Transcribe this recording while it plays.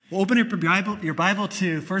Well, open your Bible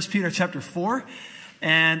to 1 Peter chapter 4.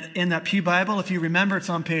 And in that Pew Bible, if you remember, it's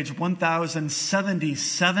on page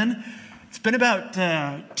 1077. It's been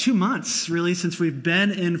about 2 months, really, since we've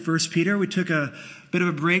been in 1 Peter. We took a bit of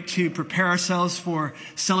a break to prepare ourselves for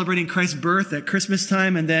celebrating Christ's birth at Christmas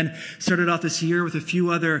time, and then started off this year with a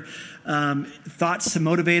few other thoughts to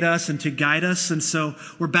motivate us and to guide us. And so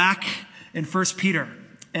we're back in 1 Peter.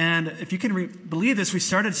 And if you can believe this, we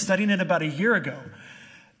started studying it about a year ago,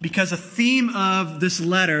 because the theme of this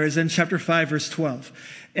letter is in chapter 5, verse 12.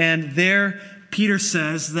 And there, Peter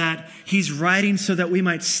says that he's writing so that we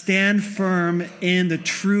might stand firm in the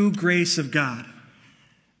true grace of God.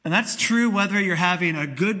 And that's true whether you're having a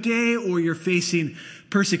good day or you're facing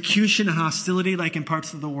persecution and hostility like in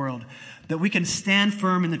parts of the world, that we can stand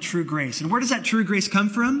firm in the true grace. And where does that true grace come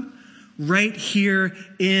from? Right here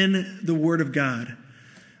in the Word of God.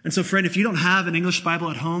 And so, friend, if you don't have an English Bible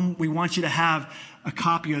at home, we want you to have a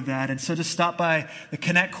copy of that. And so just stop by the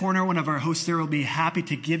Connect Corner. One of our hosts there will be happy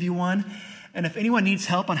to give you one. And if anyone needs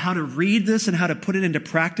help on how to read this and how to put it into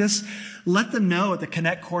practice, let them know at the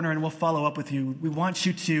Connect Corner and we'll follow up with you. We want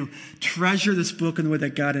you to treasure this book in the way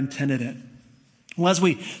that God intended it. Well, as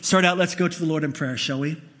we start out, let's go to the Lord in prayer, shall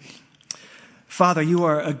we? Father, you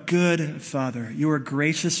are a good Father. You are a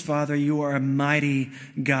gracious Father. You are a mighty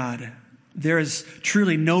God. There is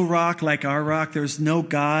truly no rock like our rock. There is no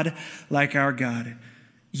God like our God.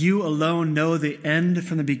 You alone know the end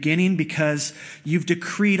from the beginning because you've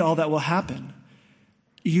decreed all that will happen.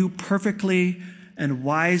 You perfectly and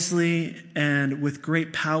wisely and with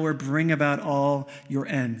great power bring about all your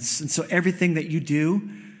ends. And so everything that you do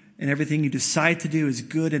and everything you decide to do is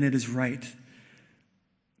good and it is right.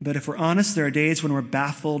 But if we're honest, there are days when we're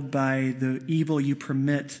baffled by the evil you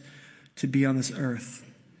permit to be on this earth.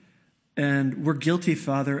 And we're guilty,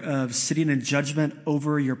 Father, of sitting in judgment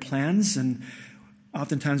over your plans. And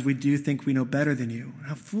oftentimes we do think we know better than you.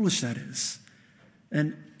 How foolish that is.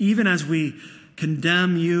 And even as we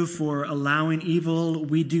condemn you for allowing evil,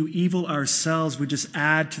 we do evil ourselves. We just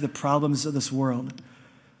add to the problems of this world.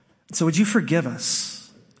 So would you forgive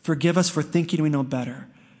us? Forgive us for thinking we know better.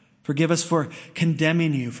 Forgive us for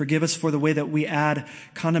condemning you. Forgive us for the way that we add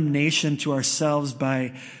condemnation to ourselves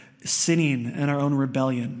by sinning and our own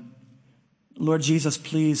rebellion. Lord Jesus,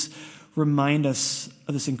 please remind us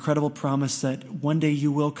of this incredible promise that one day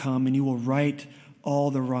you will come and you will right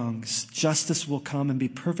all the wrongs. Justice will come and be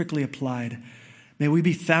perfectly applied. May we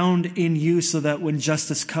be found in you so that when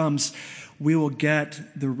justice comes, we will get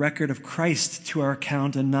the record of Christ to our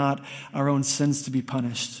account and not our own sins to be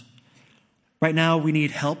punished. Right now, we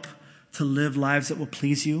need help to live lives that will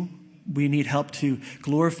please you. We need help to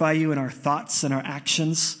glorify you in our thoughts and our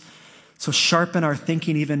actions. So sharpen our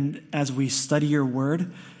thinking even as we study your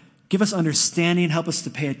word. Give us understanding, help us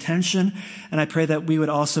to pay attention. And I pray that we would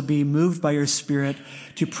also be moved by your Spirit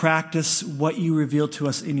to practice what you reveal to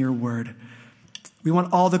us in your word. We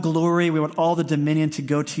want all the glory, we want all the dominion to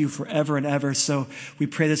go to you forever and ever. So we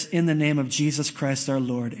pray this in the name of Jesus Christ our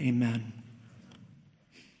Lord. Amen.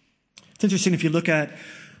 It's interesting, if you look at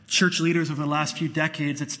church leaders over the last few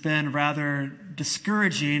decades, it's been rather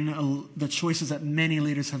discouraging, the choices that many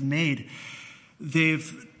leaders have made.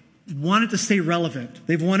 They've wanted to stay relevant.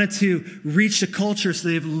 They've wanted to reach the culture, so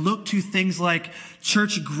they've looked to things like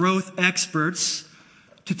church growth experts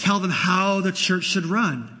to tell them how the church should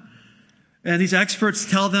run. And these experts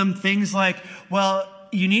tell them things like, well,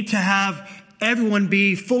 you need to have everyone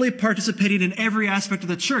be fully participating in every aspect of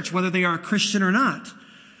the church, whether they are a Christian or not.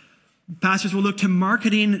 Pastors will look to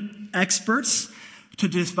marketing experts to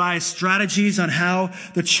devise strategies on how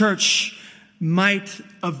the church might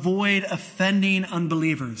avoid offending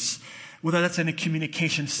unbelievers, whether that's in a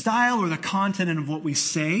communication style or the content of what we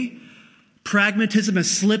say. Pragmatism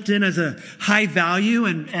has slipped in as a high value,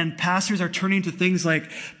 and pastors are turning to things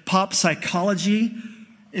like pop psychology.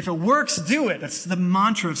 If it works, do it. That's the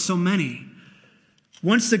mantra of so many.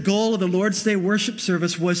 Once the goal of the Lord's Day worship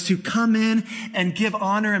service was to come in and give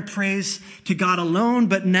honor and praise to God alone,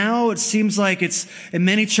 but now it seems like it's, in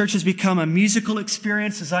many churches, become a musical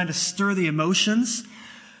experience designed to stir the emotions.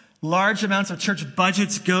 Large amounts of church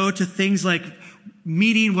budgets go to things like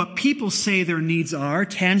meeting what people say their needs are,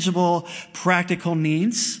 tangible, practical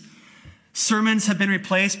needs. Sermons have been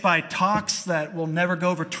replaced by talks that will never go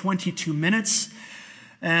over 22 minutes.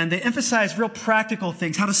 And they emphasize real practical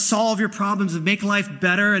things, how to solve your problems and make life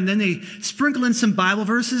better. And then they sprinkle in some Bible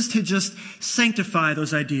verses to just sanctify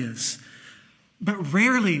those ideas. But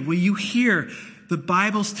rarely will you hear the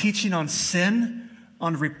Bible's teaching on sin,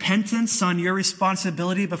 on repentance, on your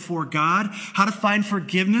responsibility before God, how to find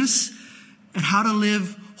forgiveness, and how to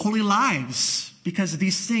live holy lives. because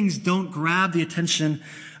these things don't grab the attention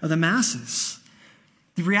of the masses.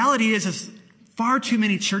 The reality is far too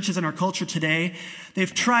many churches in our culture today,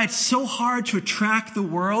 they've tried so hard to attract the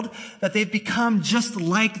world that they've become just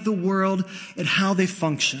like the world in how they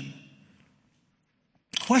function.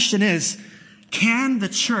 The question is, can the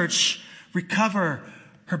church recover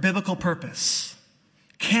her biblical purpose?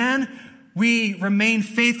 Can we remain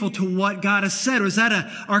faithful to what God has said? Or is that an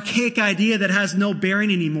archaic idea that has no bearing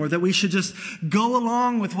anymore, that we should just go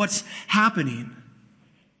along with what's happening?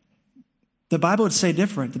 The Bible would say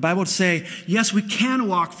different. The Bible would say, yes, we can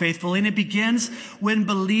walk faithfully, and it begins when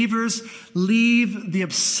believers leave the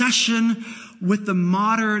obsession with the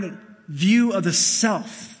modern view of the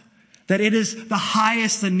self, that it is the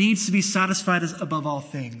highest that needs to be satisfied as above all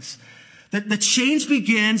things. That the change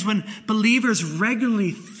begins when believers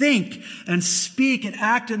regularly think and speak and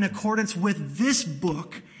act in accordance with this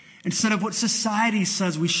book instead of what society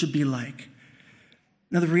says we should be like.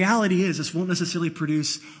 Now, the reality is this won't necessarily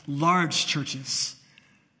produce large churches.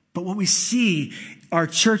 But what we see are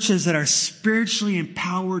churches that are spiritually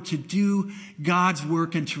empowered to do God's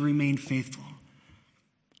work and to remain faithful.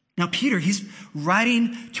 Now, Peter, he's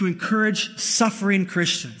writing to encourage suffering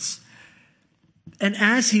Christians. And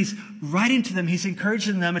as he's writing to them, he's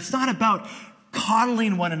encouraging them. It's not about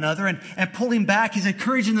coddling one another and pulling back. He's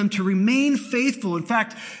encouraging them to remain faithful. In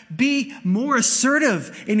fact, be more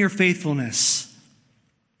assertive in your faithfulness.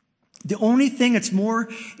 The only thing that's more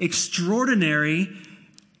extraordinary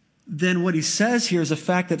than what he says here is the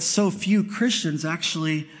fact that so few Christians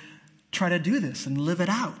actually try to do this and live it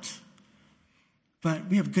out. But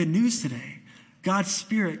we have good news today. God's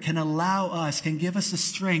Spirit can give us the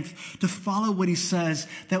strength to follow what he says,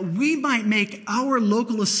 that we might make our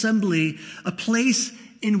local assembly a place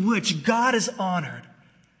in which God is honored.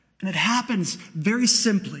 And it happens very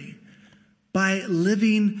simply by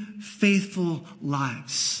living faithful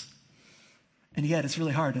lives. And yet, it's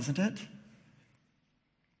really hard, isn't it?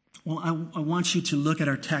 Well, I want you to look at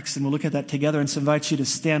our text, and we'll look at that together, and so invite you to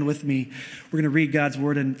stand with me. We're going to read God's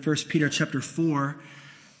word in 1 Peter chapter 4,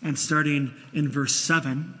 and starting in verse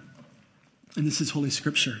 7. And this is Holy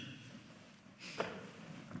Scripture.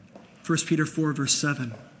 1 Peter 4, verse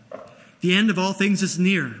 7. The end of all things is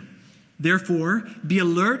near. Therefore, be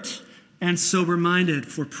alert and sober-minded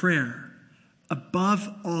for prayer. Above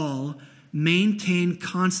all, maintain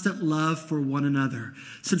constant love for one another,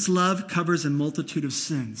 since love covers a multitude of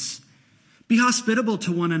sins. Be hospitable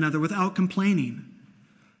to one another without complaining.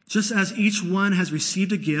 Just as each one has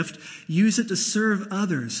received a gift, use it to serve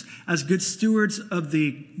others as good stewards of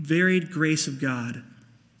the varied grace of God.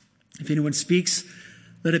 If anyone speaks,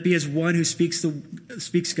 let it be as one who speaks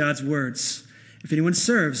God's words. If anyone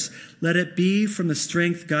serves, let it be from the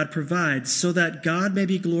strength God provides, so that God may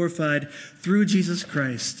be glorified through Jesus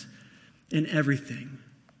Christ in everything.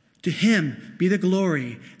 To him be the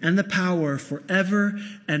glory and the power forever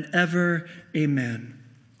and ever. Amen.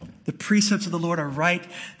 The precepts of the Lord are right.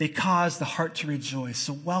 They cause the heart to rejoice.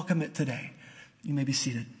 So welcome it today. You may be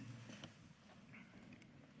seated.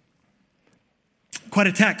 Quite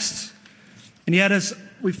a text. And yet, as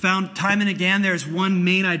we've found time and again, there's one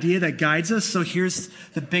main idea that guides us. So here's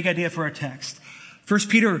the big idea for our text. 1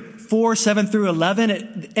 Peter 4, 7 through 11,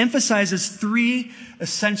 it emphasizes three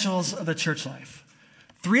essentials of the church life.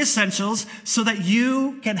 Three essentials so that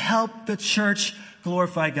you can help the church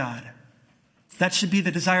glorify God. That should be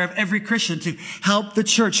the desire of every Christian, to help the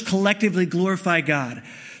church collectively glorify God.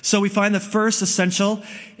 So we find the first essential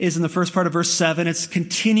is in the first part of verse 7. It's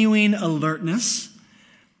continuing alertness.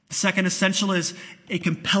 The second essential is a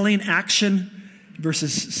compelling action,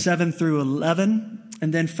 verses 7 through 11.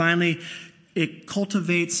 And then finally, it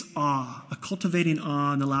cultivates awe, a cultivating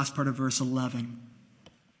awe in the last part of verse 11.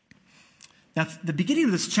 Now, at the beginning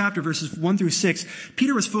of this chapter, verses 1 through 6,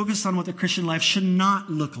 Peter was focused on what the Christian life should not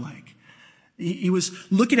look like. He was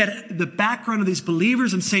looking at the background of these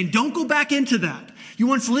believers and saying, don't go back into that. You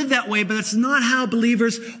once lived that way, but that's not how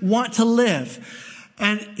believers want to live.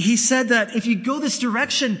 And he said that if you go this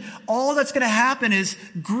direction, all that's going to happen is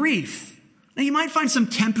grief. Now, you might find some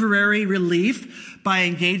temporary relief by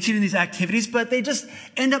engaging in these activities, but they just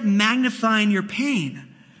end up magnifying your pain.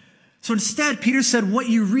 So instead, Peter said, what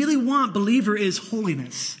you really want, believer, is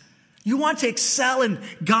holiness. You want to excel in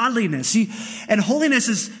godliness. And holiness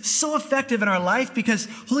is so effective in our life because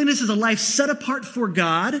holiness is a life set apart for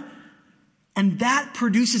God, and that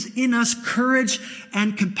produces in us courage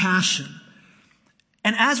and compassion.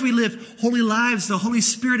 And as we live holy lives, the Holy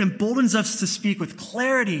Spirit emboldens us to speak with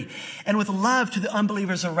clarity and with love to the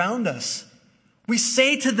unbelievers around us. We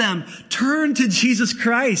say to them, turn to Jesus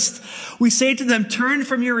Christ. We say to them, turn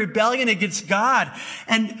from your rebellion against God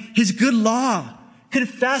and his good law.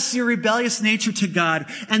 Confess your rebellious nature to God,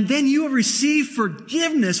 and then you will receive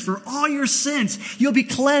forgiveness for all your sins. You'll be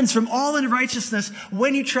cleansed from all unrighteousness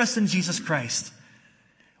when you trust in Jesus Christ.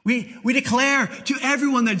 We declare to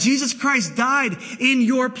everyone that Jesus Christ died in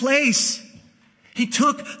your place. He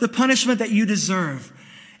took the punishment that you deserve.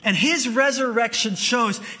 And his resurrection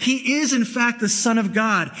shows he is in fact the Son of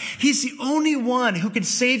God. He's the only one who can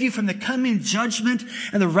save you from the coming judgment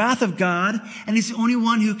and the wrath of God. And he's the only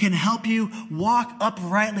one who can help you walk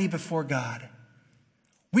uprightly before God.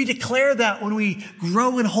 We declare that when we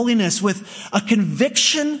grow in holiness with a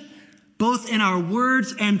conviction, both in our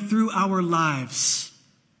words and through our lives.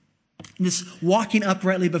 And this walking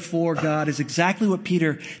uprightly before God is exactly what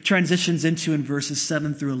Peter transitions into in verses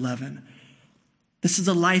 7 through 11. This is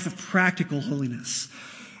a life of practical holiness.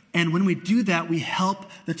 And when we do that, we help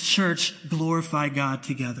the church glorify God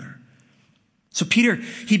together. So Peter,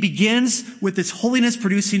 he begins with this holiness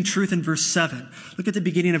producing truth in verse 7. Look at the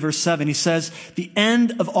beginning of verse 7. He says, the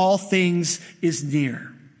end of all things is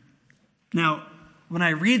near. Now, when I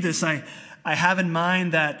read this, I have in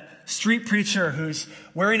mind that street preacher who's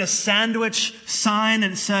wearing a sandwich sign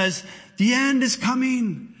and it says, the end is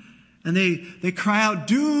coming. And they cry out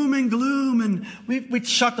doom and gloom, and we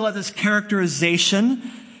chuckle at this characterization.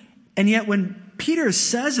 And yet when Peter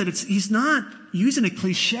says it, he's not using a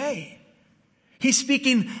cliche. He's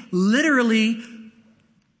speaking literally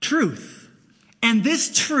truth. And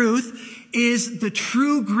this truth is the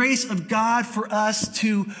true grace of God for us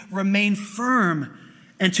to remain firm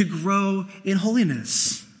and to grow in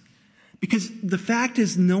holiness. Because the fact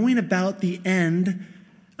is, knowing about the end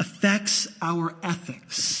affects our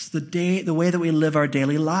ethics, the way that we live our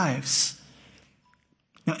daily lives.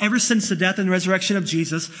 Now, ever since the death and resurrection of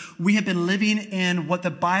Jesus, we have been living in what the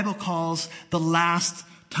Bible calls the last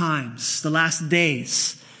times, the last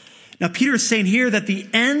days. Now, Peter is saying here that the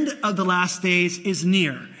end of the last days is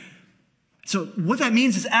near. So what that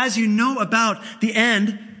means is, as you know about the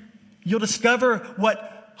end, you'll discover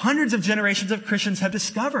what hundreds of generations of Christians have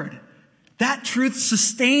discovered. That truth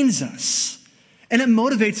sustains us. And it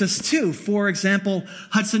motivates us too. For example,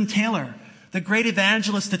 Hudson Taylor, the great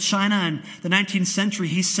evangelist to China in the 19th century,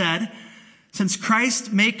 he said, since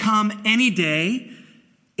Christ may come any day,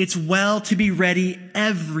 it's well to be ready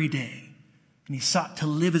every day. And he sought to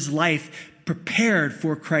live his life prepared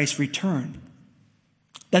for Christ's return.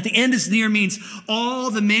 That the end is near means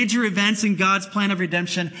all the major events in God's plan of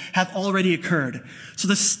redemption have already occurred. So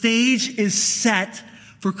the stage is set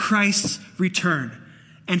for Christ's return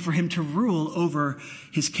and for him to rule over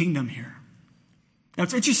his kingdom here. Now,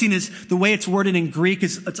 what's interesting is the way it's worded in Greek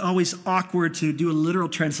it's always awkward to do a literal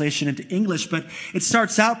translation into English, but it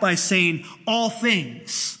starts out by saying all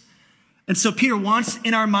things. And so Peter wants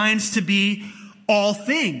in our minds to be all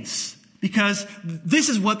things, because this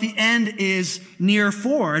is what the end is near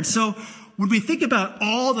for. And so when we think about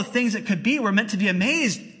all the things that could be, we're meant to be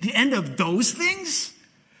amazed. The end of those things?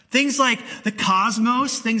 Things like the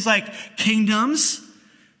cosmos, things like kingdoms.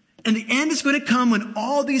 And the end is going to come when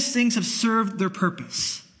all these things have served their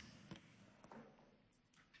purpose.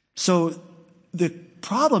 So the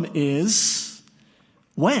problem is,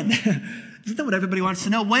 when? Isn't that what everybody wants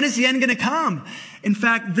to know? When is the end going to come? In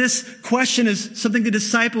fact, this question is something the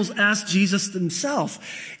disciples asked Jesus himself.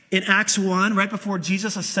 In Acts 1, right before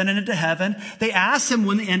Jesus ascended into heaven, they asked him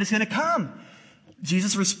when the end is going to come.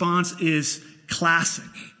 Jesus' response is classic.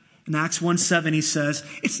 In Acts 1:7, he says,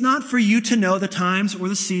 it's not for you to know the times or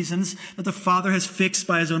the seasons that the Father has fixed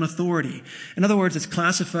by his own authority. In other words, it's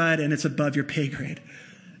classified and it's above your pay grade.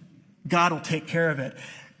 God will take care of it.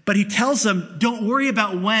 But he tells them, don't worry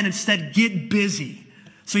about when, instead get busy.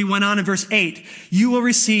 So he went on in verse 8, you will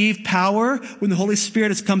receive power when the Holy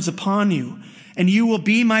Spirit comes upon you, and you will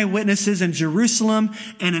be my witnesses in Jerusalem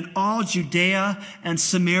and in all Judea and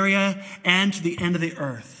Samaria and to the end of the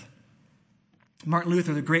earth. Martin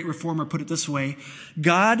Luther, the great reformer, put it this way: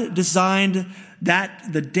 God designed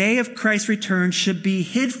that the day of Christ's return should be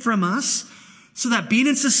hid from us, so that being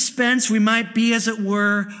in suspense, we might be, as it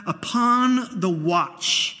were, upon the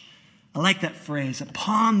watch. I like that phrase,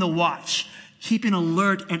 upon the watch, keeping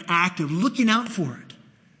alert and active, looking out for it,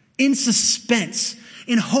 in suspense,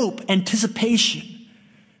 in hope, anticipation.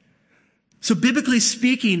 So biblically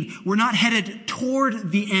speaking, we're not headed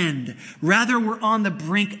toward the end. Rather, we're on the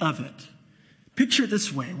brink of it. Picture it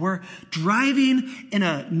this way. We're driving in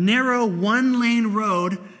a narrow one-lane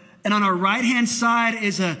road, and on our right-hand side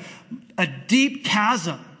is a deep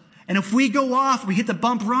chasm. And if we go off, we hit the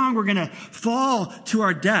bump wrong, we're going to fall to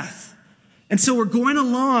our death. And so we're going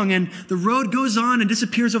along and the road goes on and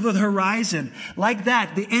disappears over the horizon. Like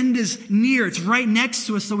that, the end is near. It's right next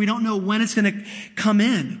to us, so we don't know when it's going to come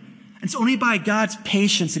in. And it's only by God's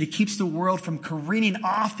patience that he keeps the world from careening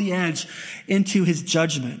off the edge into his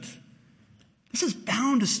judgment. This is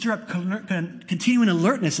bound to stir up continuing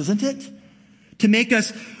alertness, isn't it? To make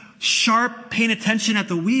us sharp, paying attention at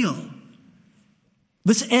the wheel.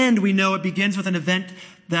 This end, we know it begins with an event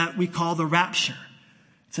that we call the rapture.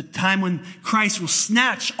 It's a time when Christ will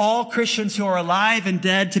snatch all Christians who are alive and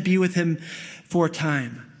dead to be with him for a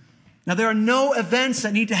time. Now, there are no events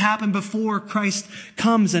that need to happen before Christ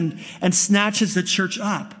comes and snatches the church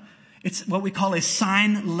up. It's what we call a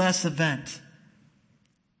signless event.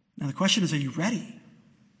 Now, the question is, are you ready?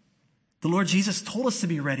 The Lord Jesus told us to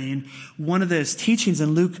be ready in one of his teachings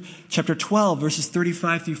in Luke chapter 12, verses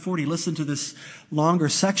 35 through 40. Listen to this longer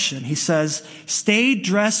section. He says, "Stay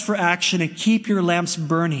dressed for action and keep your lamps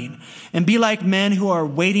burning, and be like men who are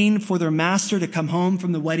waiting for their master to come home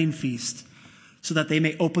from the wedding feast, so that they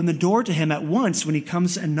may open the door to him at once when he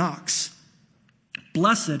comes and knocks.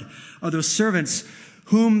 Blessed are those servants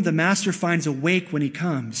whom the master finds awake when he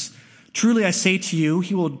comes. Truly I say to you,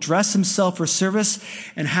 he will dress himself for service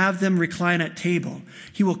and have them recline at table.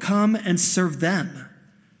 He will come and serve them.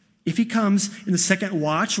 If he comes in the second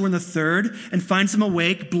watch or in the third and finds them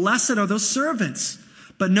awake, blessed are those servants.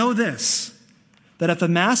 But know this, that if the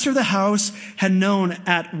master of the house had known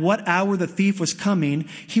at what hour the thief was coming,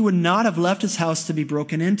 he would not have left his house to be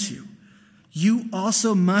broken into. You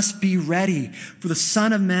also must be ready, for the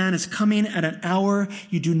Son of Man is coming at an hour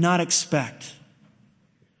you do not expect."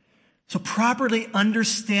 So properly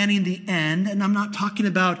understanding the end, and I'm not talking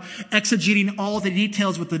about exegeting all the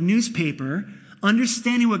details with the newspaper,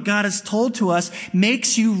 understanding what God has told to us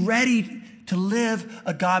makes you ready to live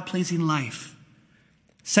a God-pleasing life.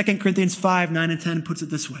 2 Corinthians 5, 9 and 10 puts it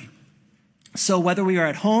this way. "So whether we are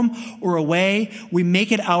at home or away, we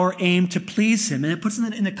make it our aim to please him." And it puts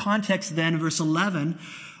it in the context then, verse 11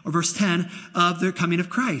 or verse 10, of the coming of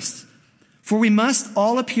Christ. "For we must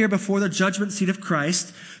all appear before the judgment seat of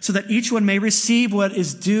Christ, so that each one may receive what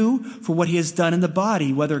is due for what he has done in the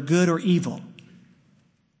body, whether good or evil."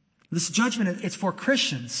 This judgment, it's for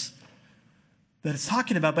Christians that it's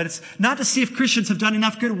talking about, but it's not to see if Christians have done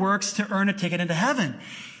enough good works to earn a ticket into heaven.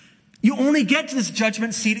 You only get to this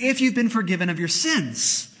judgment seat if you've been forgiven of your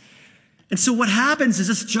sins. And so what happens is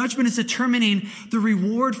this judgment is determining the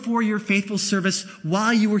reward for your faithful service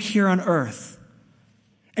while you were here on earth.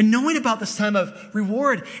 And knowing about this time of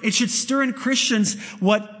reward, it should stir in Christians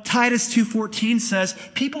what Titus 2:14 says,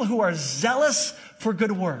 people who are zealous for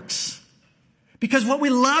good works. Because what we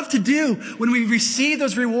love to do when we receive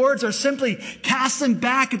those rewards are simply cast them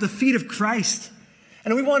back at the feet of Christ.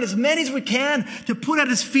 And we want as many as we can to put at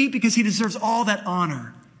his feet because he deserves all that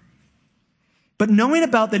honor. But knowing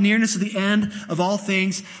about the nearness of the end of all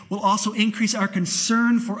things will also increase our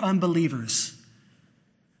concern for unbelievers.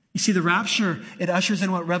 You see, the rapture, it ushers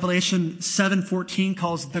in what Revelation 7:14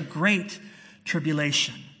 calls the Great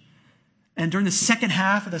Tribulation. And during the second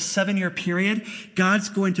half of the 7-year period, God's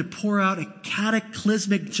going to pour out a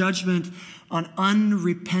cataclysmic judgment on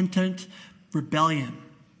unrepentant rebellion.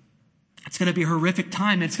 It's going to be a horrific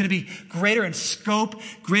time. It's going to be greater in scope,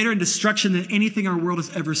 greater in destruction than anything our world has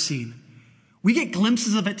ever seen. We get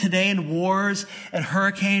glimpses of it today in wars and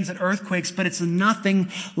hurricanes and earthquakes, but it's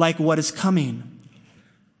nothing like what is coming.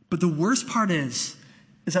 But the worst part is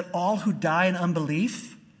that all who die in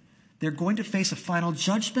unbelief, they're going to face a final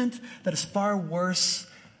judgment that is far worse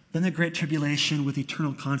than the Great Tribulation with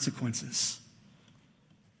eternal consequences.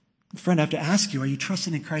 Friend, I have to ask you, are you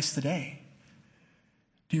trusting in Christ today?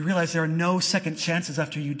 Do you realize there are no second chances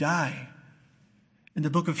after you die? In the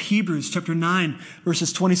book of Hebrews, chapter 9,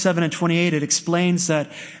 verses 27 and 28, it explains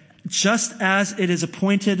that just as it is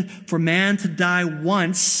appointed for man to die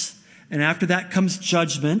once, and after that comes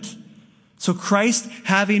judgment, so Christ,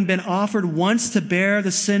 having been offered once to bear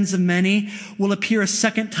the sins of many, will appear a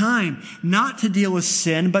second time, not to deal with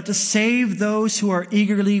sin, but to save those who are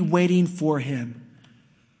eagerly waiting for him.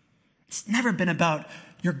 It's never been about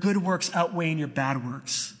your good works outweighing your bad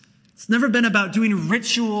works. It's never been about doing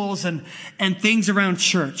rituals and things around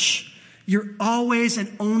church. You're always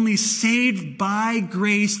and only saved by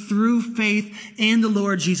grace through faith in the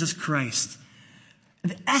Lord Jesus Christ.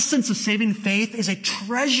 And the essence of saving faith is a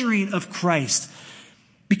treasuring of Christ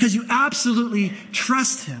because you absolutely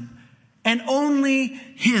trust him and only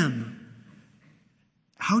him.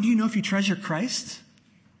 How do you know if you treasure Christ?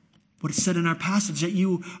 What is said in our passage, that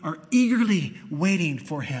you are eagerly waiting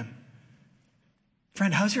for him.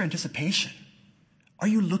 Friend, how's your anticipation? Are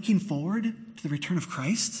you looking forward to the return of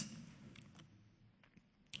Christ?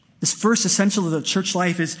 This first essential of the church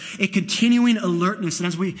life is a continuing alertness. And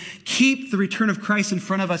as we keep the return of Christ in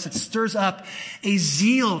front of us, it stirs up a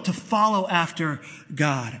zeal to follow after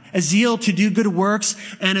God, a zeal to do good works,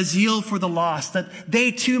 and a zeal for the lost, that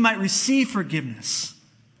they too might receive forgiveness.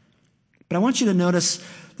 But I want you to notice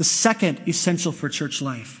the second essential for church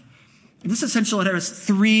life. And this essential has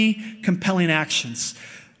three compelling actions.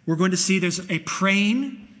 We're going to see there's a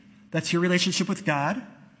praying, that's your relationship with God.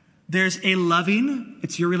 There's a loving,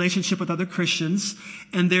 it's your relationship with other Christians.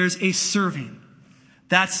 And there's a serving.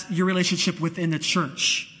 That's your relationship within the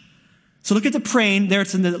church. So look at the praying. There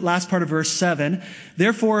it's in the last part of verse 7.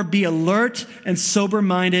 Therefore, be alert and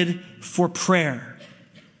sober-minded for prayer.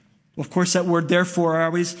 Well, of course, that word therefore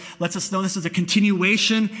always lets us know this is a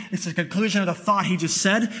continuation. It's a conclusion of the thought he just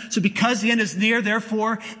said. So because the end is near,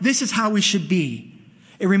 therefore, this is how we should be.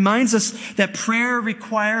 It reminds us that prayer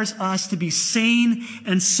requires us to be sane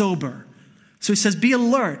and sober. So he says, be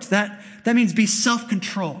alert. That means be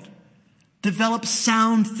self-controlled. Develop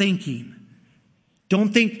sound thinking.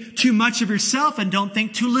 Don't think too much of yourself and don't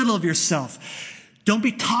think too little of yourself. Don't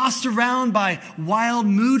be tossed around by wild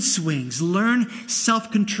mood swings. Learn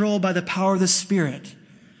self-control by the power of the Spirit.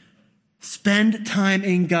 Spend time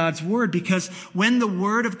in God's Word, because when the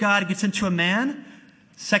Word of God gets into a man,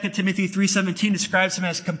 2 Timothy 3:17 describes him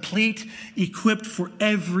as complete, equipped for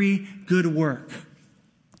every good work.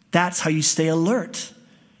 That's how you stay alert.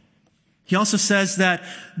 He also says that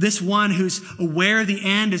this one who's aware of the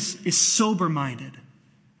end is sober-minded.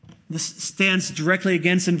 This stands directly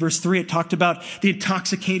against, in verse 3, it talked about the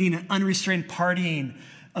intoxicating and unrestrained partying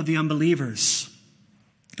of the unbelievers.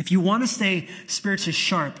 If you want to stay spiritually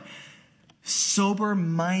sharp,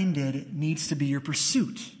 sober-minded needs to be your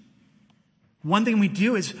pursuit. One thing we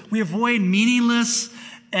do is we avoid meaningless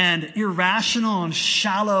and irrational and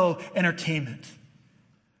shallow entertainment.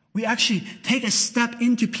 We actually take a step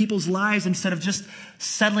into people's lives instead of just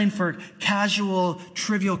settling for casual,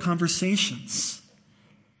 trivial conversations.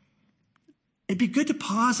 It'd be good to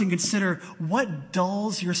pause and consider what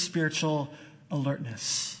dulls your spiritual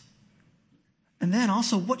alertness. And then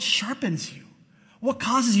also, what sharpens you? What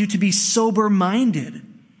causes you to be sober-minded?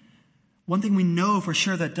 One thing we know for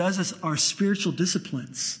sure that does is our spiritual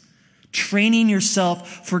disciplines. Training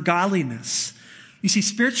yourself for godliness. You see,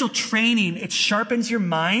 spiritual training, it sharpens your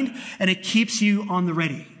mind and it keeps you on the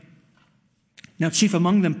ready. Now, chief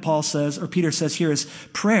among them, Peter says here, is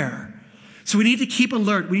prayer. So we need to keep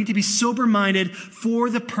alert. We need to be sober-minded for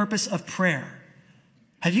the purpose of prayer.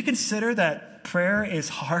 Have you considered that prayer is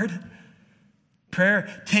hard?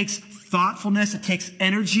 Prayer takes thoughtfulness. It takes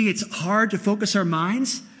energy. It's hard to focus our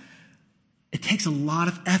minds. It takes a lot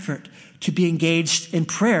of effort to be engaged in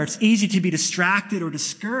prayer. It's easy to be distracted or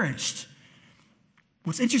discouraged.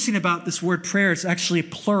 What's interesting about this word prayer is actually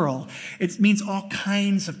plural. It means all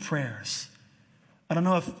kinds of prayers. I don't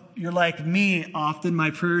know if you're like me. Often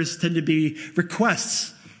my prayers tend to be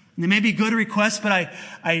requests. And they may be good requests, but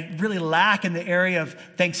I really lack in the area of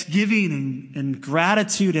thanksgiving and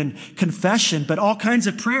gratitude and confession. But all kinds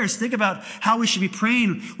of prayers. Think about how we should be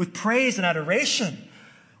praying with praise and adoration,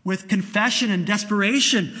 with confession and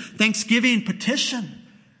desperation, thanksgiving, petition.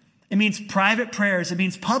 It means private prayers. It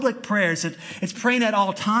means public prayers. It's praying at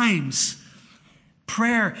all times.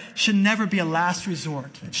 Prayer should never be a last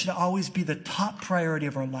resort. It should always be the top priority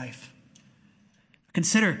of our life.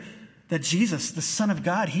 Consider that Jesus, the Son of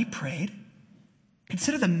God, he prayed.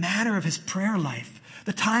 Consider the manner of his prayer life,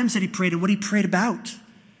 the times that he prayed and what he prayed about.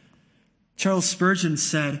 Charles Spurgeon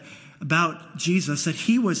said about Jesus that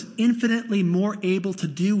he was infinitely more able to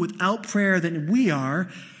do without prayer than we are,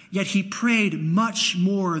 yet he prayed much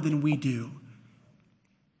more than we do.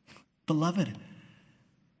 Beloved,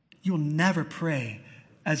 you will never pray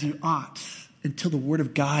as you ought until the Word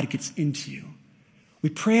of God gets into you. We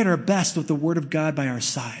pray at our best with the Word of God by our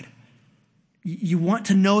side. You want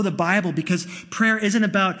to know the Bible because prayer isn't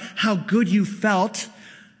about how good you felt,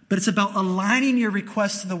 but it's about aligning your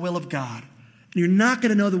requests to the will of God. And you're not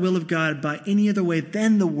going to know the will of God by any other way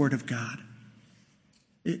than the Word of God.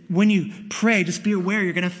 When you pray, just be aware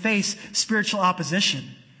you're going to face spiritual opposition.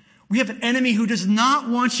 We have an enemy who does not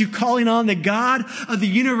want you calling on the God of the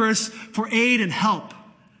universe for aid and help.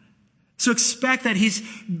 So expect that he's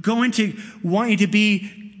going to want you to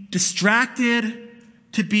be distracted,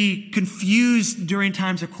 to be confused during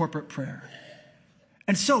times of corporate prayer.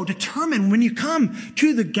 And so determine when you come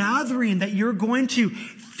to the gathering that you're going to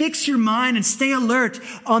fix your mind and stay alert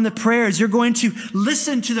on the prayers. You're going to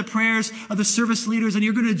listen to the prayers of the service leaders and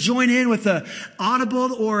you're going to join in with the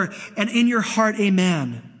audible or an in your heart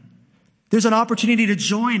amen. There's an opportunity to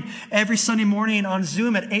join every Sunday morning on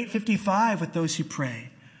Zoom at 8:55 with those who pray.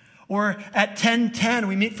 Or at 10:10,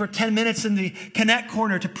 we meet for 10 minutes in the Connect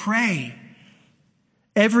Corner to pray.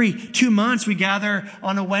 Every 2 months, we gather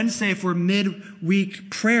on a Wednesday for midweek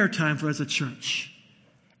prayer time for as a church.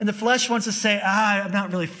 And the flesh wants to say, I'm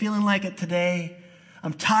not really feeling like it today.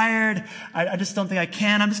 I'm tired. I just don't think I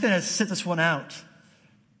can. I'm just going to sit this one out.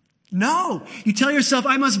 No, you tell yourself,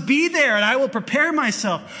 I must be there and I will prepare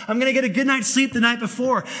myself. I'm going to get a good night's sleep the night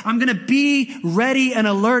before. I'm going to be ready and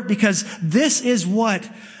alert because this is what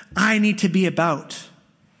I need to be about.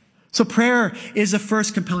 So prayer is the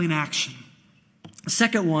first compelling action. The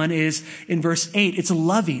second one is in verse 8. It's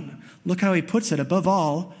loving. Look how he puts it. Above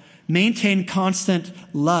all, maintain constant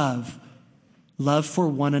love for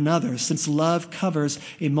one another, since love covers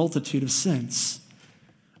a multitude of sins.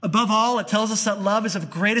 Above all, it tells us that love is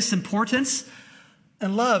of greatest importance.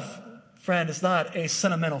 And love, friend, is not a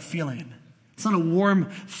sentimental feeling. It's not a warm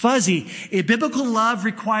fuzzy. A biblical love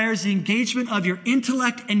requires the engagement of your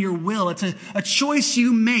intellect and your will. It's a choice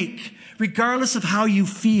you make, regardless of how you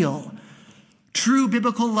feel. True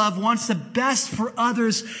biblical love wants the best for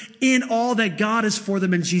others in all that God is for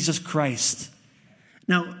them in Jesus Christ.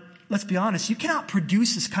 Now, let's be honest. You cannot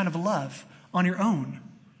produce this kind of love on your own.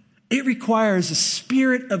 It requires the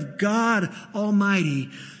Spirit of God Almighty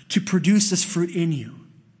to produce this fruit in you.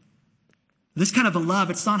 This kind of a love,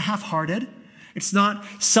 it's not half-hearted. It's not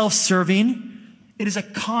self-serving. It is a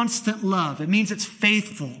constant love. It means it's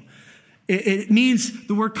faithful. It means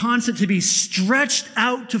the word constant to be stretched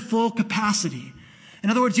out to full capacity. In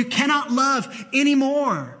other words, you cannot love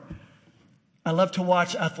anymore. I love to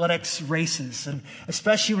watch athletics races, and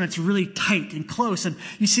especially when it's really tight and close. And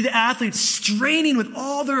you see the athletes straining with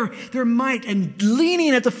all their might and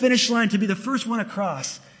leaning at the finish line to be the first one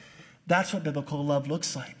across. That's what biblical love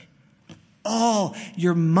looks like. All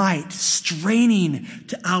your might, straining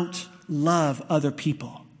to outlove other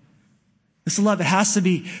people. This love, it has to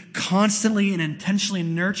be constantly and intentionally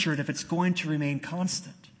nurtured if it's going to remain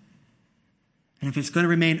constant. And if it's going to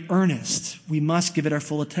remain earnest, we must give it our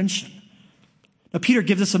full attention. Now, Peter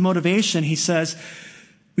gives us a motivation. He says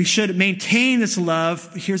we should maintain this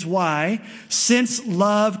love. Here's why. Since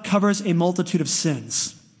love covers a multitude of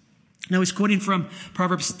sins. Now, he's quoting from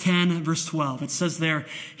Proverbs 10, verse 12. It says there,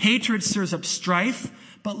 hatred stirs up strife,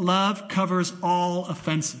 but love covers all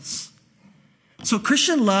offenses. So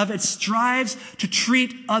Christian love, it strives to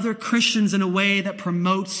treat other Christians in a way that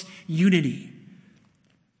promotes unity.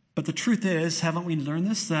 But the truth is, haven't we learned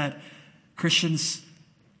this, that Christians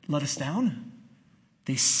let us down?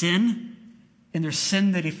 They sin. In their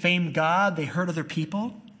sin, they defame God. They hurt other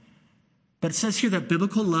people. But it says here that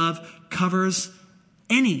biblical love covers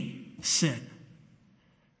any sin.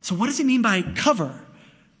 So what does it mean by cover?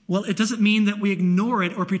 Well, it doesn't mean that we ignore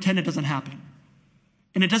it or pretend it doesn't happen.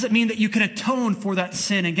 And it doesn't mean that you can atone for that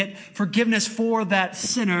sin and get forgiveness for that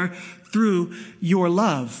sinner through your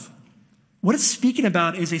love. What it's speaking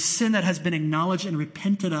about is a sin that has been acknowledged and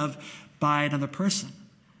repented of by another person.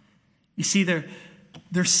 You see, their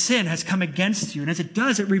sin has come against you. And as it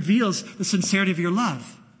does, it reveals the sincerity of your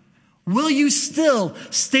love. Will you still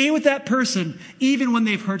stay with that person even when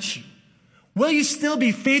they've hurt you? Will you still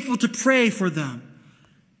be faithful to pray for them?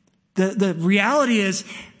 The reality is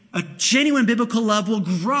a genuine biblical love will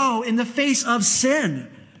grow in the face of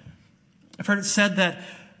sin. I've heard it said that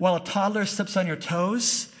while a toddler steps on your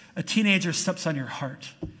toes, a teenager steps on your heart.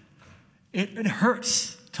 It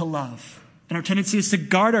hurts to love. And our tendency is to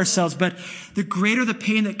guard ourselves, but the greater the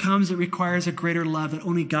pain that comes, it requires a greater love that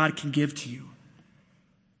only God can give to you.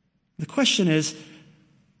 The question is,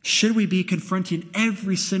 should we be confronting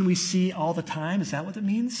every sin we see all the time? Is that what it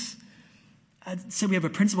means? I'd say we have a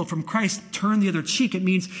principle from Christ, turn the other cheek. It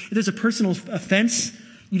means if there's a personal offense,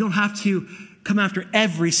 you don't have to come after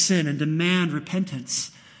every sin and demand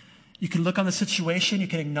repentance. You can look on the situation, you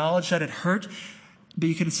can acknowledge that it hurt, but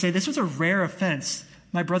you can say, this was a rare offense.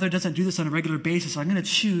 My brother doesn't do this on a regular basis. So I'm going to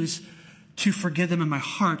choose to forgive them in my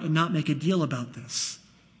heart and not make a deal about this.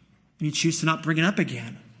 And you choose to not bring it up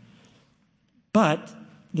again. But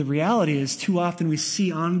the reality is too often we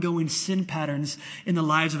see ongoing sin patterns in the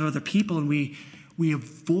lives of other people, and we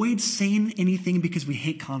avoid saying anything because we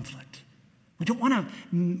hate conflict. We don't want to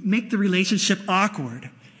make the relationship awkward.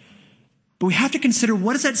 But we have to consider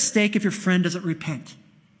what is at stake if your friend doesn't repent.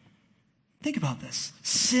 Think about this.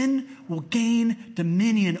 Sin will gain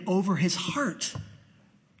dominion over his heart.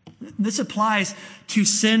 This applies to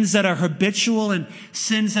sins that are habitual and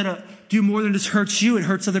sins that do more than just hurt you. It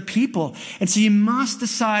hurts other people. And so you must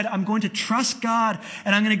decide, I'm going to trust God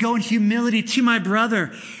and I'm going to go in humility to my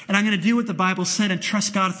brother and I'm going to do what the Bible said and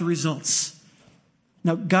trust God with the results.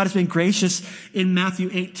 Now, God has been gracious in Matthew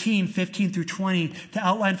 18, 15 through 20 to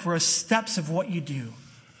outline for us steps of what you do.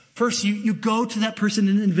 First, you go to that person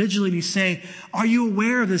individually and you say, are you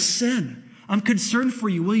aware of this sin? I'm concerned for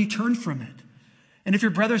you. Will you turn from it? And if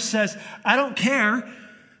your brother says, I don't care,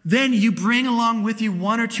 then you bring along with you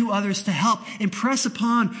one or two others to help impress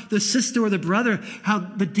upon the sister or the brother how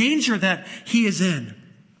the danger that he is in.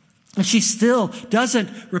 If she still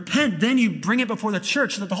doesn't repent, then you bring it before the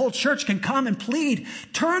church so that the whole church can come and plead,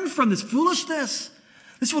 turn from this foolishness.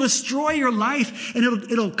 This will destroy your life and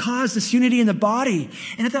it'll cause disunity in the body.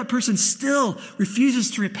 And if that person still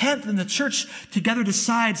refuses to repent, then the church together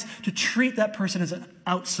decides to treat that person as an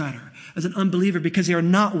outsider, as an unbeliever, because they are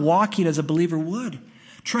not walking as a believer would.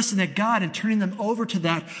 Trusting that God and turning them over to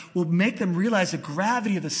that will make them realize the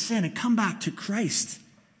gravity of the sin and come back to Christ.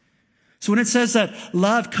 So when it says that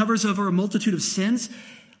love covers over a multitude of sins,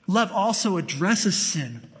 love also addresses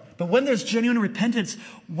sin. But when there's genuine repentance,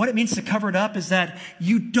 what it means to cover it up is that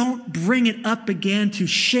you don't bring it up again to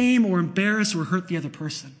shame or embarrass or hurt the other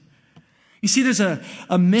person. You see, there's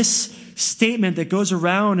a misstatement that goes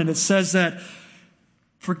around and it says that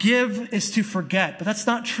forgive is to forget, but that's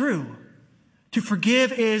not true. To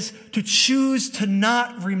forgive is to choose to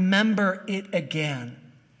not remember it again.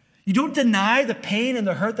 You don't deny the pain and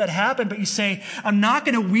the hurt that happened, but you say, I'm not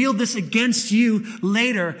going to wield this against you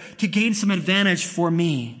later to gain some advantage for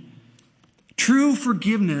me. True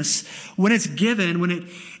forgiveness, when it's given, when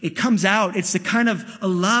it comes out, it's the kind of a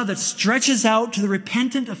love that stretches out to the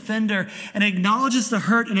repentant offender and acknowledges the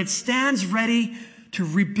hurt, and it stands ready to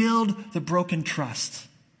rebuild the broken trust.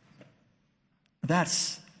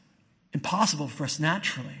 That's impossible for us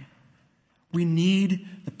naturally. We need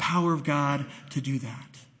the power of God to do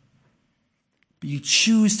that. But you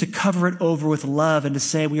choose to cover it over with love and to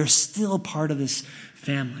say we are still part of this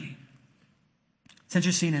family. It's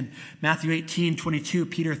interesting in Matthew 18:22,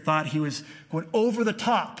 Peter thought he was going over the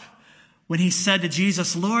top when he said to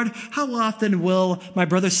Jesus, Lord, how often will my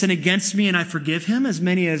brother sin against me and I forgive him? As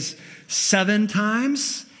many as 7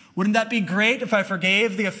 times? Wouldn't that be great if I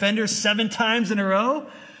forgave the offender 7 times in a row?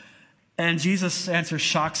 And Jesus' answer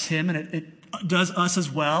shocks him, and it does us as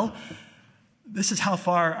well. This is how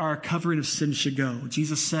far our covering of sin should go.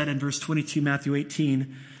 Jesus said in verse 22, Matthew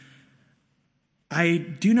 18, I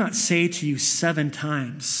do not say to you 7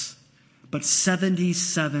 times, but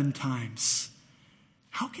 77 times.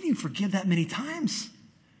 How can you forgive that many times?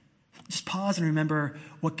 Just pause and remember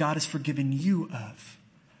what God has forgiven you of.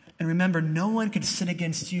 And remember, no one can sin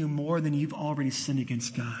against you more than you've already sinned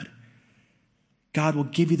against God. God will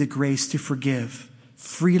give you the grace to forgive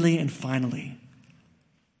freely and finally.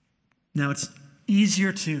 Now, it's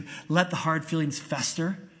easier to let the hard feelings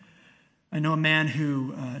fester. I know a man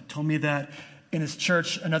who told me that in his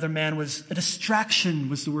church, another man was a distraction,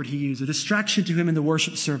 was the word he used, a distraction to him in the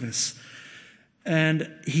worship service. And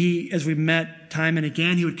he, as we met time and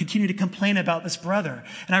again, he would continue to complain about this brother.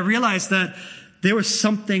 And I realized that there was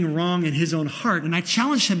something wrong in his own heart, and I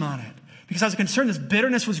challenged him on it because I was concerned this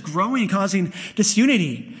bitterness was growing and causing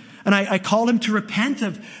disunity. And I called him to repent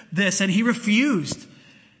of this, and he refused.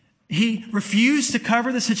 He refused to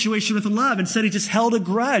cover the situation with love. Instead, he just held a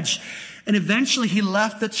grudge. And eventually he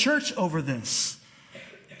left the church over this.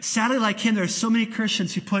 Sadly, like him, there are so many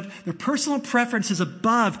Christians who put their personal preferences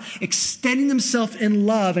above extending themselves in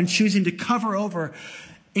love and choosing to cover over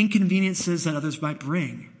inconveniences that others might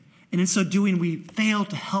bring. And in so doing, we fail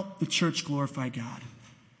to help the church glorify God.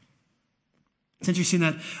 It's interesting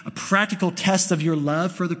that a practical test of your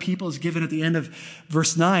love for other people is given at the end of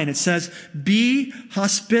verse 9. It says, be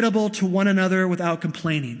hospitable to one another without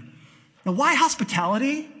complaining. Now, why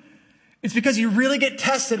hospitality? It's because you really get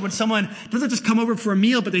tested when someone doesn't just come over for a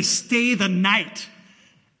meal, but they stay the night.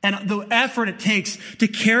 And the effort it takes to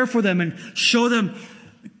care for them and show them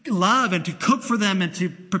love and to cook for them and to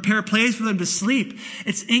prepare a place for them to sleep.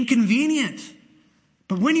 It's inconvenient.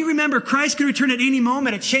 But when you remember Christ can return at any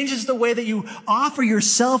moment, it changes the way that you offer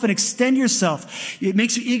yourself and extend yourself. It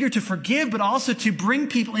makes you eager to forgive, but also to bring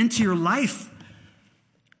people into your life.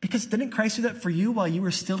 Because didn't Christ do that for you while you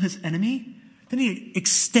were still his enemy? Didn't he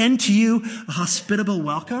extend to you a hospitable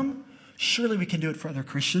welcome? Surely we can do it for other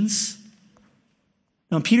Christians.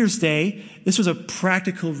 Now, in Peter's day, this was a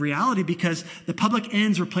practical reality because the public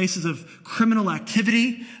inns were places of criminal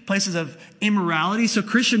activity, places of immorality. So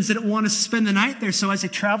Christians didn't want to spend the night there. So as they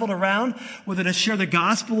traveled around, whether to share the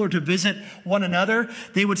gospel or to visit one another,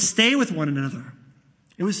 they would stay with one another.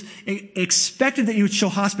 It was expected that you would show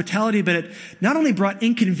hospitality, but it not only brought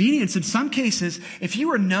inconvenience. In some cases, if you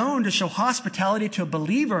were known to show hospitality to a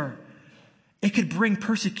believer, it could bring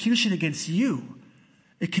persecution against you.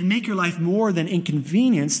 It can make your life more than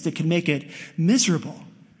inconvenienced. It can make it miserable.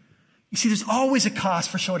 You see, there's always a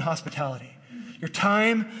cost for showing hospitality. your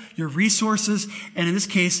time, your resources, and in this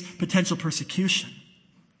case, potential persecution.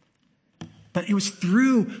 But it was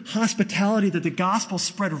through hospitality that the gospel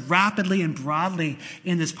spread rapidly and broadly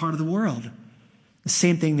in this part of the world. The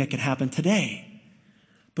same thing that could happen today.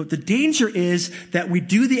 But the danger is that we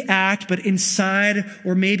do the act, but inside,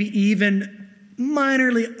 or maybe even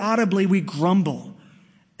minorly audibly, we grumble.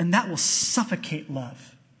 And that will suffocate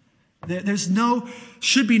love.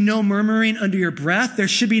 Should be no murmuring under your breath. There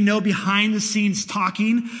should be no behind the scenes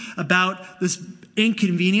talking about this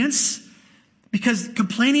inconvenience. Because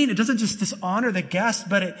complaining, it doesn't just dishonor the guest,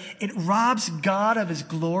 but it robs God of his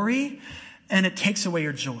glory and it takes away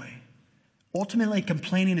your joy. Ultimately,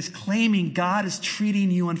 complaining is claiming God is treating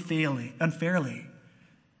you unfairly.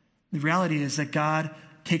 The reality is that God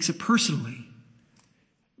takes it personally.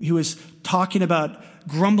 He was talking about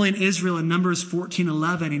grumbling Israel in Numbers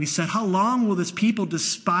 14:11, and he said, "How long will this people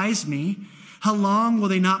despise me? How long will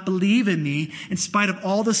they not believe in me in spite of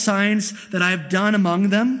all the signs that I have done among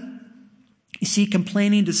them?" You see,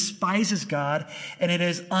 complaining despises God, and it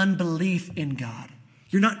is unbelief in God.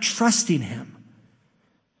 You're not trusting him.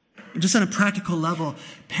 Just on a practical level,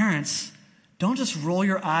 parents, don't just roll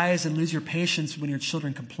your eyes and lose your patience when your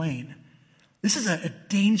children complain. This is a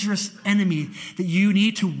dangerous enemy that you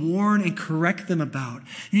need to warn and correct them about.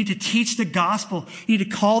 You need to teach the gospel. You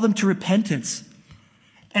need to call them to repentance.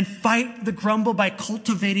 And fight the grumble by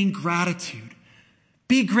cultivating gratitude.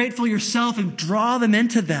 Be grateful yourself and draw them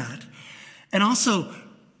into that. And also,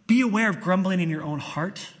 be aware of grumbling in your own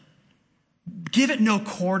heart. Give it no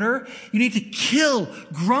quarter. You need to kill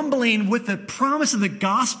grumbling with the promise of the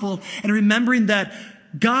gospel and remembering that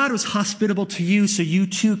God was hospitable to you, so you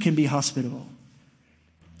too can be hospitable.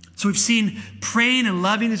 So we've seen praying and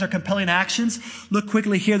loving. These are compelling actions. Look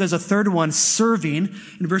quickly here. There's a third one, serving,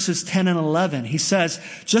 in verses 10 and 11. He says,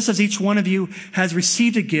 "Just as each one of you has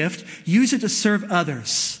received a gift, use it to serve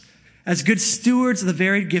others as good stewards of the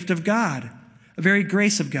varied gift of God, a varied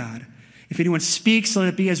grace of God. If anyone speaks, let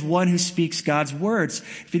it be as one who speaks God's words.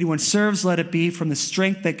 If anyone serves, let it be from the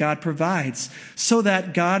strength that God provides, so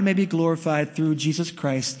that God may be glorified through Jesus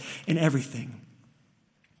Christ in everything."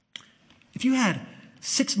 If you had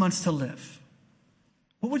 6 months to live,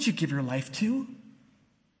 what would you give your life to?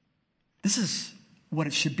 This is what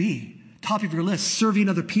it should be. Top of your list, serving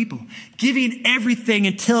other people, giving everything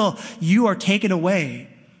until you are taken away.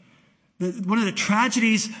 One of the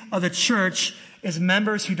tragedies of the church is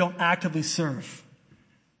members who don't actively serve.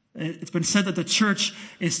 It's been said that the church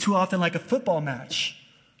is too often like a football match.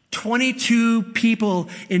 22 people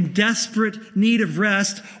in desperate need of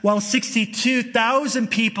rest, while 62,000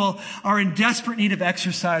 people are in desperate need of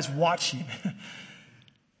exercise watching.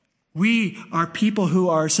 We are people who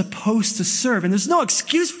are supposed to serve, and there's no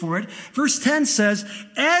excuse for it. Verse 10 says,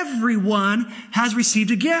 everyone has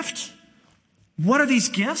received a gift. What are these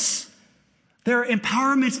gifts? They're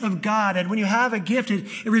empowerments of God. And when you have a gift, it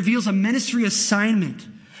reveals a ministry assignment.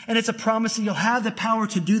 And it's a promise that you'll have the power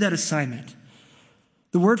to do that assignment.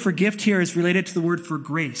 The word for gift here is related to the word for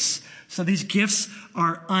grace. So these gifts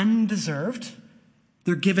are undeserved.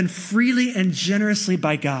 They're given freely and generously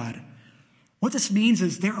by God. What this means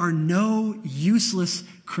is there are no useless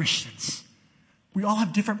Christians. We all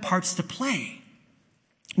have different parts to play.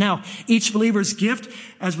 Now, each believer's gift,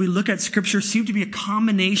 as we look at Scripture, seems to be a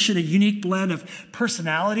combination, a unique blend of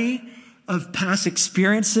personality, of past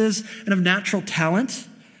experiences, and of natural talent,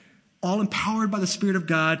 all empowered by the Spirit of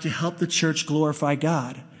God to help the church glorify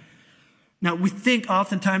God. Now, we think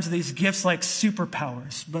oftentimes of these gifts like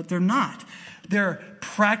superpowers, but they're not. They're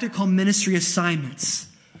practical ministry assignments.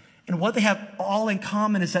 And what they have all in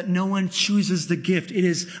common is that no one chooses the gift. It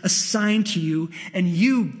is assigned to you, and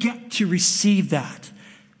you get to receive that.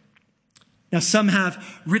 Now, some have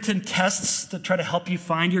written tests to try to help you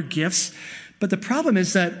find your gifts, but the problem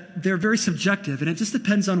is that they're very subjective, and it just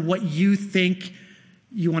depends on what you think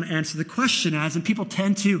you want to answer the question as, and people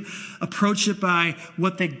tend to approach it by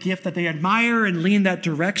what the gift that they admire and lean that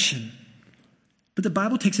direction. But the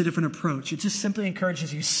Bible takes a different approach. It just simply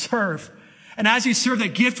encourages you serve. And as you serve,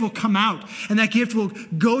 that gift will come out, and that gift will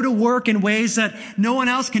go to work in ways that no one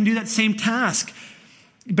else can do that same task.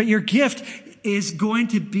 But your gift is going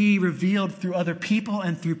to be revealed through other people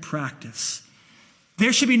and through practice.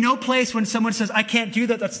 There should be no place when someone says, "I can't do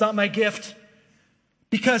that, that's not my gift."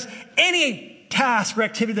 Because any task or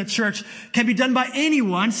activity of the church can be done by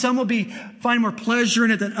anyone. Some will find more pleasure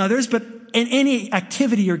in it than others, but in any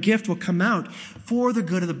activity, your gift will come out for the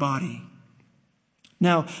good of the body.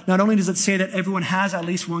 Now, not only does it say that everyone has at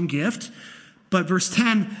least one gift, but verse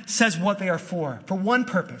 10 says what they are for one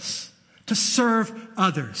purpose, to serve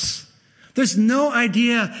others. There's no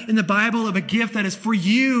idea in the Bible of a gift that is for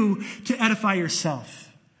you to edify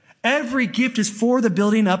yourself. Every gift is for the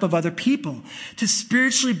building up of other people, to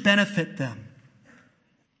spiritually benefit them.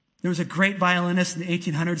 There was a great violinist in the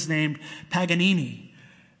 1800s named Paganini.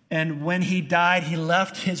 And when he died, he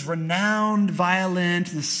left his renowned violin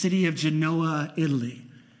to the city of Genoa, Italy.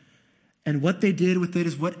 And what they did with it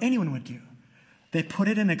is what anyone would do. They put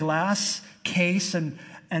it in a glass case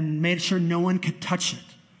and made sure no one could touch it.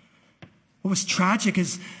 What was tragic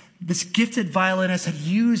is this gifted violinist had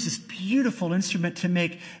used this beautiful instrument to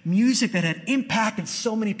make music that had impacted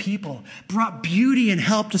so many people, brought beauty and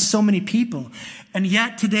help to so many people. And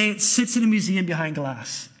yet today it sits in a museum behind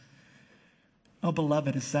glass. Oh,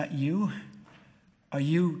 beloved, is that you? Are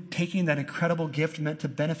you taking that incredible gift meant to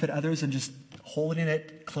benefit others and just holding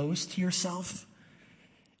it close to yourself?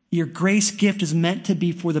 Your grace gift is meant to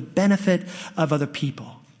be for the benefit of other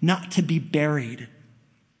people, not to be buried.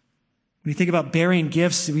 When you think about burying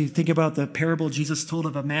gifts, we think about the parable Jesus told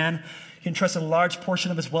of a man. He entrusted a large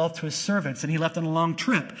portion of his wealth to his servants, and he left on a long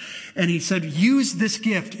trip. And he said, use this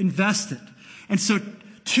gift, invest it. And so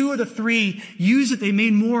 2 of the 3 used it. They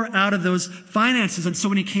made more out of those finances. And so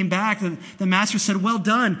when he came back, the master said, well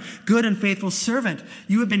done, good and faithful servant.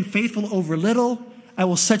 You have been faithful over little. I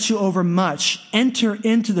will set you over much. Enter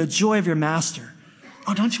into the joy of your master.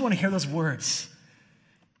 Oh, don't you want to hear those words?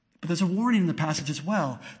 But there's a warning in the passage as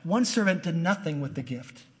well. One servant did nothing with the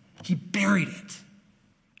gift. He buried it.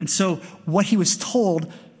 And so what he was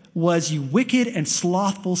told was, you wicked and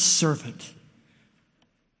slothful servant.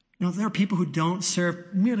 Now, there are people who don't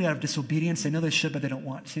serve merely out of disobedience. They know they should, but they don't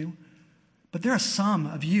want to. But there are some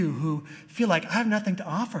of you who feel like, I have nothing to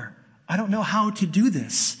offer. I don't know how to do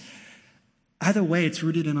this. Either way, it's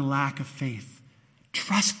rooted in a lack of faith.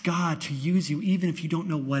 Trust God to use you, even if you don't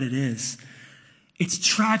know what it is. It's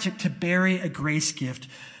tragic to bury a grace gift,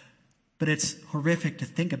 but it's horrific to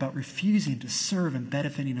think about refusing to serve and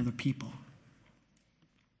benefiting other people.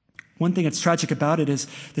 One thing that's tragic about it is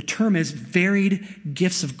the term is varied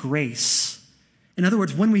gifts of grace. In other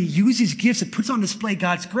words, when we use these gifts, it puts on display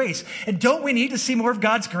God's grace. And don't we need to see more of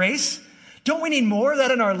God's grace? Don't we need more of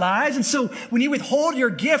that in our lives? And so when you withhold your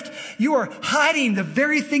gift, you are hiding the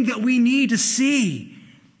very thing that we need to see.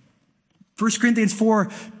 1 Corinthians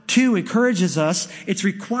 4:2 encourages us, it's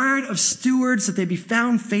required of stewards that they be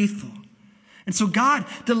found faithful. And so God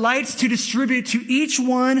delights to distribute to each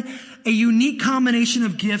one a unique combination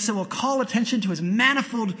of gifts that will call attention to his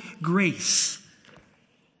manifold grace.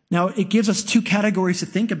 Now, it gives us 2 categories to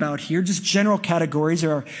think about here, just general categories.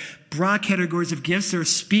 There are broad categories of gifts. There are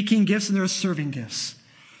speaking gifts and there are serving gifts.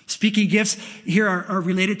 Speaking gifts here are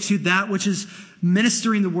related to that which is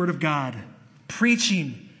ministering the word of God,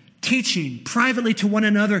 preaching, teaching privately to one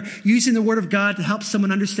another, using the word of God to help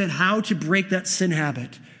someone understand how to break that sin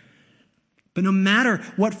habit. But no matter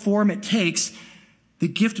what form it takes, the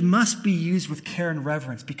gift must be used with care and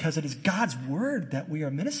reverence because it is God's word that we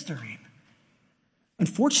are ministering.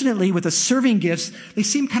 Unfortunately, with the serving gifts, they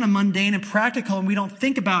seem kind of mundane and practical, and we don't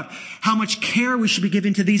think about how much care we should be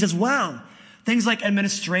giving to these as well. Things like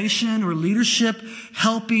administration or leadership,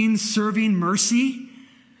 helping, serving, mercy.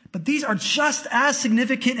 But these are just as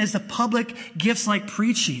significant as the public gifts like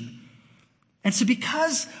preaching. And so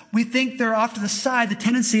because we think they're off to the side, the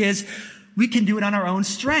tendency is we can do it on our own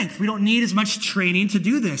strength. We don't need as much training to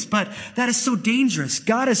do this, but that is so dangerous.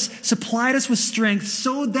 God has supplied us with strength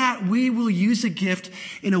so that we will use a gift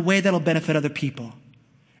in a way that'll benefit other people.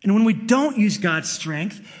 And when we don't use God's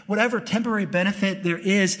strength, whatever temporary benefit there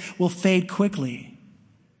is will fade quickly.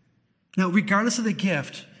 Now, regardless of the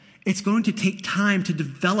gift, it's going to take time to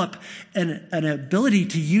develop an ability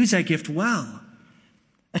to use that gift well.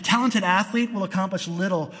 A talented athlete will accomplish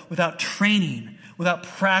little without training, without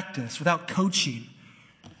practice, without coaching.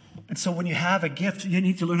 And so when you have a gift, you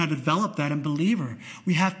need to learn how to develop that. And believer,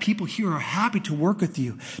 we have people here who are happy to work with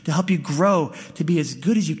you, to help you grow, to be as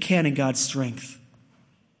good as you can in God's strength.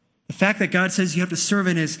 The fact that God says you have to serve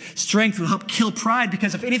in his strength will help kill pride,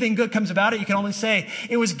 because if anything good comes about it, you can only say,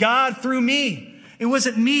 it was God through me. It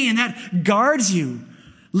wasn't me, and that guards you.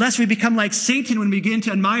 Lest we become like Satan when we begin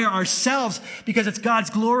to admire ourselves because it's God's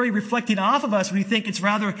glory reflecting off of us when we think it's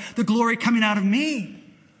rather the glory coming out of me.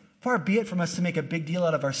 Far be it from us to make a big deal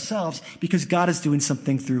out of ourselves because God is doing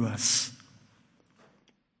something through us.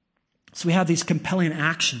 So we have these compelling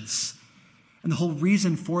actions. And the whole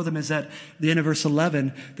reason for them is that, the end of verse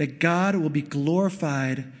 11, that God will be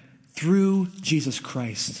glorified through Jesus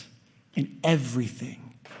Christ in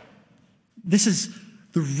everything. This is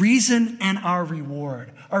the reason and our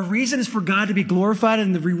reward. Our reason is for God to be glorified,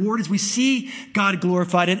 and the reward is we see God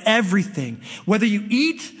glorified in everything. Whether you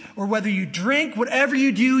eat or whether you drink, whatever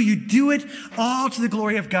you do it all to the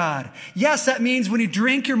glory of God. Yes, that means when you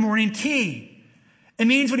drink your morning tea. It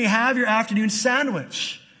means when you have your afternoon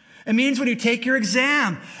sandwich. It means when you take your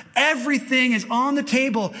exam. Everything is on the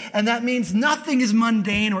table, and that means nothing is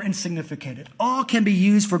mundane or insignificant. It all can be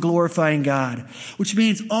used for glorifying God, which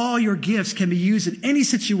means all your gifts can be used in any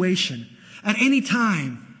situation, at any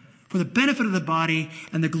time, for the benefit of the body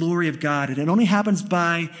and the glory of God. And it only happens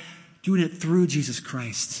by doing it through Jesus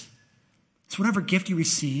Christ. So whatever gift you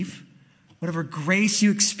receive, whatever grace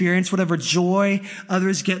you experience, whatever joy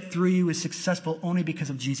others get through you is successful only because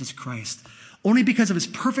of Jesus Christ. Only because of his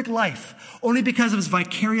perfect life. Only because of his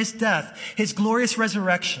vicarious death, his glorious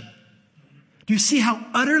resurrection. Do you see how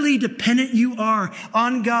utterly dependent you are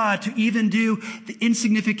on God to even do the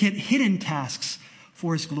insignificant hidden tasks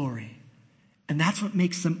for his glory? And that's what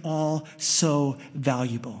makes them all so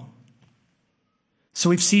valuable.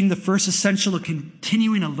 So we've seen the first essential, a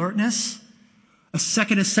continuing alertness. A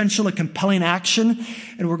second essential, a compelling action.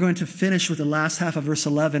 And we're going to finish with the last half of verse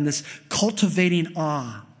 11, this cultivating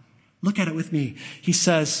awe. Look at it with me. He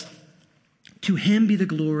says, to him be the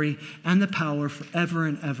glory and the power forever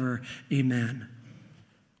and ever. Amen.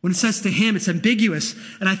 When it says to him, it's ambiguous,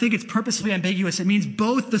 and I think it's purposefully ambiguous. It means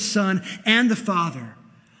both the Son and the Father.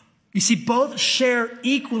 You see, both share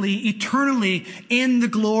equally, eternally in the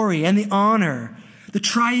glory and the honor. The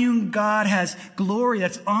triune God has glory,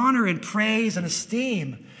 that's honor and praise and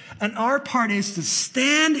esteem. And our part is to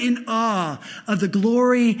stand in awe of the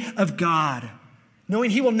glory of God,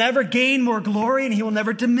 knowing he will never gain more glory and he will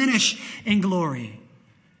never diminish in glory.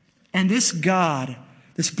 And this God,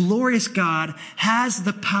 this glorious God, has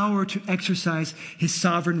the power to exercise his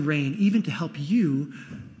sovereign reign, even to help you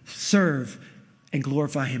serve and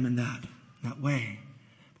glorify him in that way.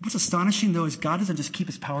 What's astonishing, though, is God doesn't just keep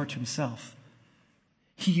his power to himself.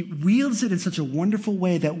 He wields it in such a wonderful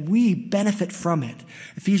way that we benefit from it.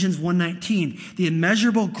 Ephesians 1:19, the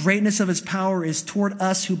immeasurable greatness of his power is toward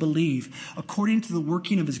us who believe, according to the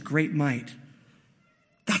working of his great might.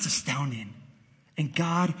 That's astounding. And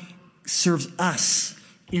God serves us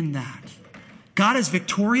in that. God is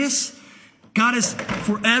victorious. God is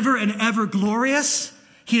forever and ever glorious.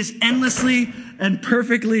 He is endlessly and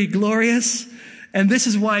perfectly glorious. And this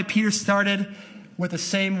is why Peter started with the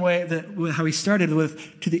same way how he started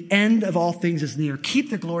with, to the end of all things is near.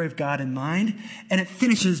 Keep the glory of God in mind. And it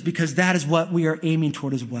finishes because that is what we are aiming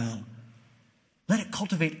toward as well. Let it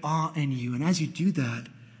cultivate awe in you. And as you do that,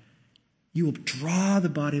 you will draw the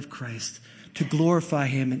body of Christ to glorify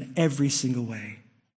him in every single way.